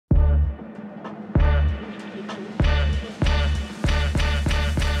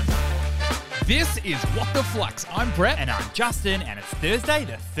This is What the Flux. I'm Brett. And I'm Justin, and it's Thursday,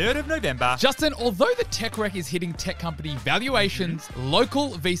 the 3rd of November. Justin, although the tech wreck is hitting tech company valuations,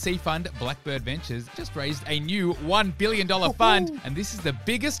 local VC fund Blackbird Ventures just raised a new $1 billion fund, and this is the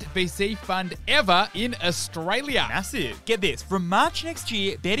biggest VC fund ever in Australia. Massive. Get this, from March next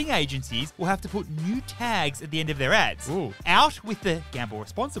year, betting agencies will have to put new tags at the end of their ads. Ooh. Out with the gamble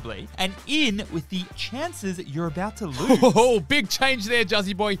responsibly, and in with the chances you're about to lose. Oh, big change there,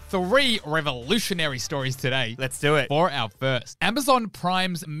 Juzzy boy. 3 revolutionary stories today. Let's do it. For our first, Amazon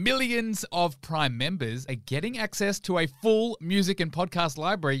Prime's millions of Prime members are getting access to a full music and podcast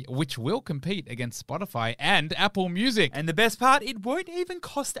library, which will compete against Spotify and Apple Music. And the best part, it won't even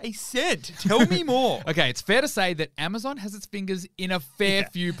cost a cent. Tell me more. Okay, it's fair to say that Amazon has its fingers in a fair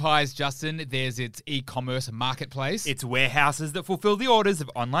few pies, Justin. There's its e-commerce marketplace. It's warehouses that fulfill the orders of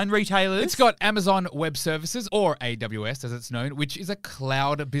online retailers. It's got Amazon Web Services, or AWS as it's known, which is a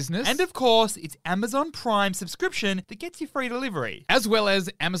cloud business. And of course, it's Amazon Prime subscription that gets you free delivery. As well as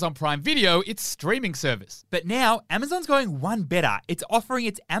Amazon Prime Video, its streaming service. But now, Amazon's going one better. It's offering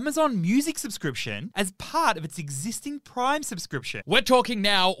its Amazon Music subscription as part of its existing Prime subscription. We're talking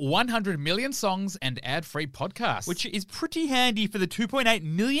now 100 million songs and ad-free podcasts. Which is pretty handy for the 2.8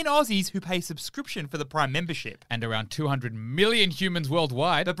 million Aussies who pay subscription for the Prime membership. And around 200 million humans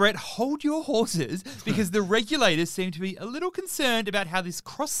worldwide. But Brett, hold your horses, because the regulators seem to be a little concerned about how this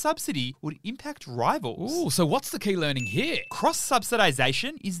cross-subsidy would impact rivals. Ooh, so what's the key learning here?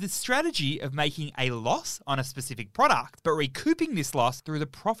 Cross-subsidization is the strategy of making a loss on a specific product, but recouping this loss through the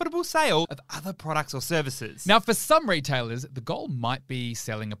profitable sale of other products or services. Now, for some retailers, the goal might be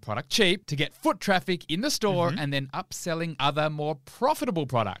selling a product cheap to get foot traffic in the store and then upselling other more profitable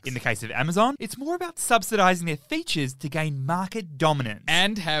products. In the case of Amazon, it's more about subsidizing their features to gain market dominance.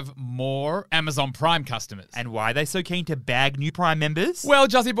 And have more Amazon Prime customers. And why are they so keen to bag new Prime members? Well,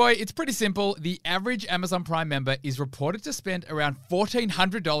 Juzzy boy, it's pretty simple. The average Amazon Prime member is reported to spend around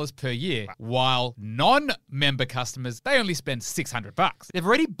 $1,400 per year, while non-member customers, they only spend $600. They've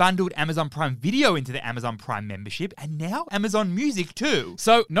already bundled Amazon Prime Video into the Amazon Prime membership, and now Amazon Music too.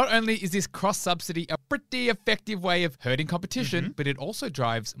 So not only is this cross-subsidy a pretty effective way of hurting competition, but it also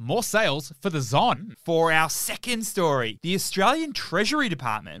drives more sales for the Zon. For our second story, the Australian Treasury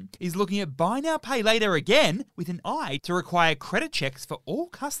Department is looking at buy now, pay later again with an eye to require credit checks for all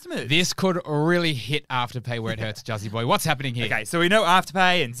customers. This could really hit Afterpay where it hurts, Juzzy boy. What's happening here? Okay, so we know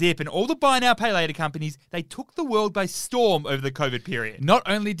Afterpay and Zip and all the buy now, pay later companies, they took the world by storm over the COVID period. Not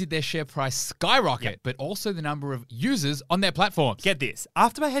only did their share price skyrocket, but also the number of users on their platforms. Get this,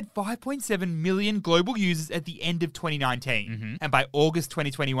 Afterpay had 5.7 million global users at the end of 2019. And by August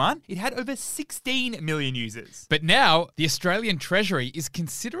 2021, it had over 16 million users. But now, the Australian Treasury is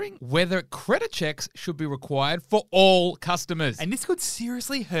considering whether credit checks should be required for all customers. And this could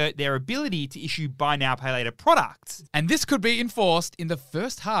seriously hurt their ability to issue buy now, pay later products. And this could be enforced in the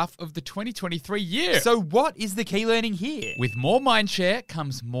first half of the 2023 year. So what is the key learning here? With more mindshare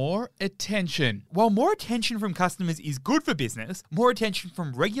comes more attention. While more attention from customers is good for business, more attention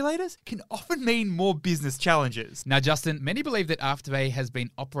from regulators can often mean more business challenges. Now, Justin, many believe that Afterpay has been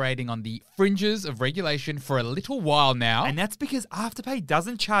operating on the fringes of regulation for a little while now. And that's because Afterpay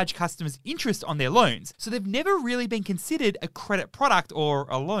doesn't charge customers interest on their loans, so they've never really been considered a credit product or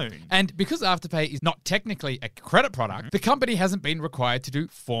a loan. And because Afterpay is not technically a credit product, the company hasn't been required to do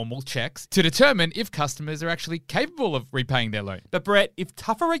formal checks to determine if customers are actually capable of repaying their loan. But Brett, if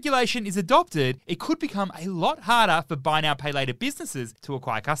tougher regulation is adopted, it could become a lot harder for buy now, pay later businesses to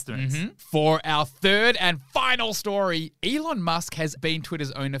acquire customers. For our third and final story, Elon Musk has been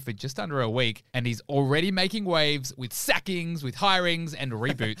Twitter's owner for just under a week, and he's already making waves with sackings, with hirings, and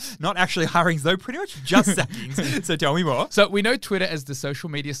reboots. Not actually hirings though, pretty much just sackings. So tell me more. So we know Twitter as the social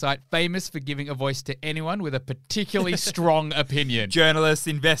media site famous for giving a voice to anyone with a particularly strong opinion. Journalists,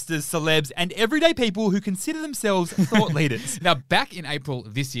 investors, celebs, and everyday people who consider themselves thought leaders. Now, back in April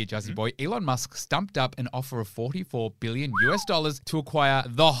this year, Juzzy boy, Elon Musk stumped up an offer of $44 billion to acquire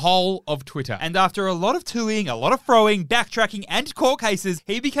the whole of Twitter. And after a lot of toing, a lot of throwing, backtracking, and court cases,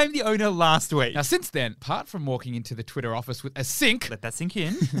 he became the owner last week. Now, since then, apart from walking into the Twitter office with a sink, Let that sink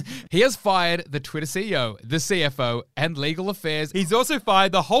in. he has fired the Twitter CEO, the CFO, and legal affairs. He's also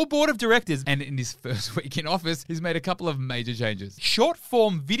fired the whole board of directors. And in his first week in office, he's made a couple of major changes.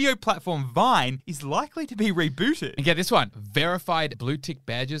 Short-form video platform Vine is likely to be rebooted. And get this one, verified blue tick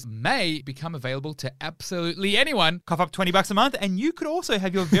badges may become available to absolutely anyone. Cough up $20 a month, and you could also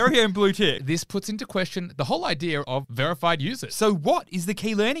have your very own blue tick. This puts into question the whole idea of verified users. So what is the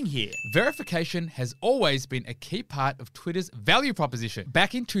key learning here? Verification has always been a key part of Twitter's value proposition.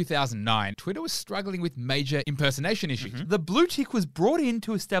 Back in 2009, Twitter was struggling with major impersonation issues. The blue tick was brought in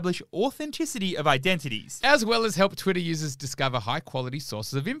to establish establish authenticity of identities. As well as help Twitter users discover high-quality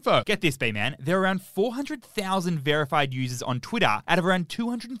sources of info. Get this, B-Man. There are around 400,000 verified users on Twitter out of around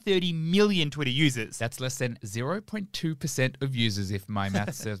 230 million Twitter users. That's less than 0.2% of users, if my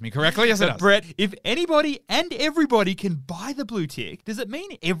math serves me correctly. Yes, it But does. Brett, if anybody and everybody can buy the blue tick, does it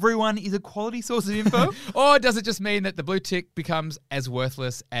mean everyone is a quality source of info? Or does it just mean that the blue tick becomes as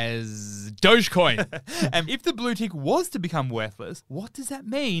worthless as Dogecoin? And if the blue tick was to become worthless, what does that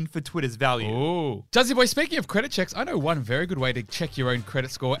mean for Twitter's value? Ooh. Juzzy boy, speaking of credit checks, I know one very good way to check your own credit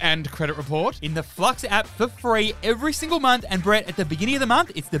score and credit report. In the Flux app for free every single month. And Brett, at the beginning of the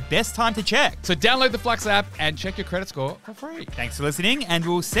month, it's the best time to check. So download the Flux app and check your credit score for free. Thanks for listening, and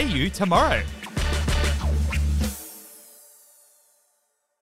we'll see you tomorrow.